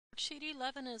Worksheet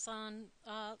 11 is on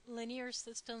linear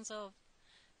systems of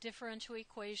differential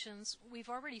equations. We've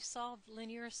already solved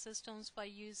linear systems by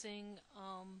using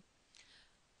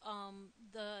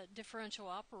the differential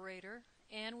operator,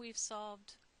 and we've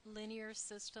solved linear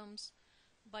systems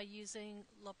by using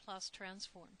Laplace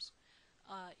transforms.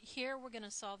 Here we're going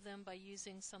to solve them by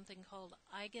using something called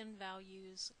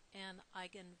eigenvalues and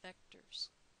eigenvectors.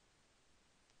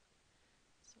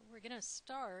 So we're going to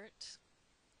start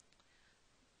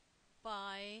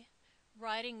by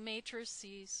writing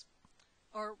matrices,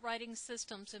 or writing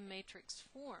systems in matrix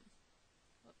form.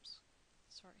 Whoops,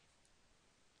 sorry.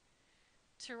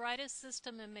 To write a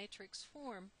system in matrix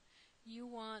form, you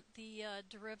want the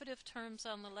derivative terms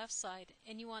on the left side,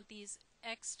 and you want these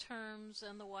x terms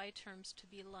and the y terms to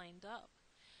be lined up.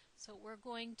 So we're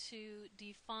going to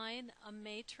define a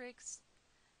matrix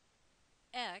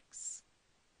X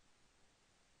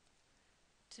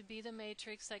to be the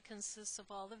matrix that consists of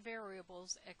all the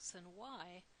variables x and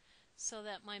y, so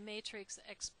that my matrix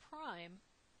x prime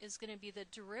is going to be the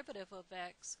derivative of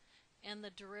x and the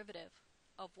derivative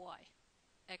of y,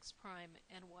 x prime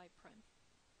and y prime.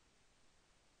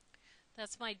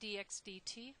 That's my dx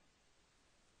dt.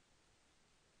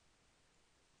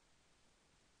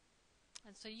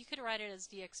 And so you could write it as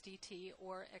dx dt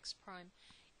or x prime.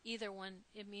 Either one,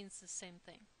 it means the same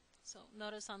thing. So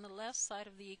notice on the left side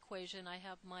of the equation I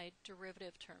have my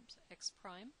derivative terms, x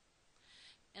prime,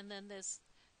 and then this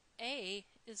A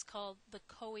is called the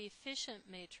coefficient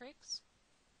matrix.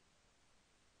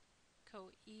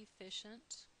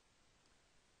 Coefficient.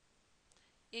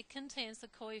 It contains the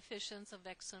coefficients of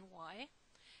x and y,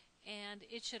 and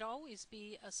it should always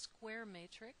be a square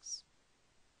matrix.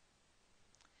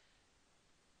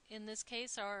 In this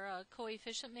case, our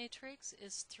coefficient matrix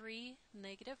is 3,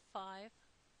 -5,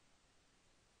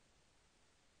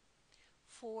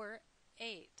 4,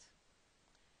 8.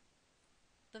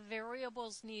 The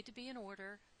variables need to be in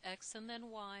order, x and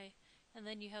then y, and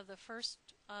then you have the first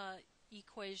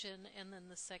equation and then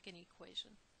the second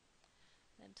equation.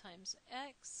 Then times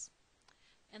x,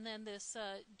 and then this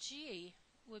g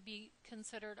would be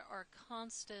considered our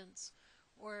constants,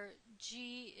 or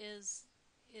g is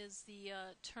the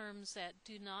terms that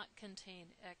do not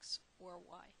contain x or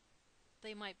y.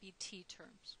 They might be t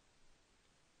terms.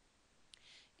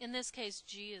 In this case,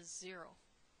 g is 0.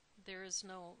 There is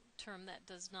no term that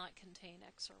does not contain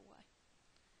x or y.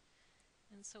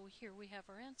 And so here we have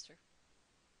our answer.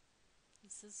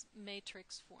 This is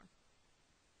matrix form.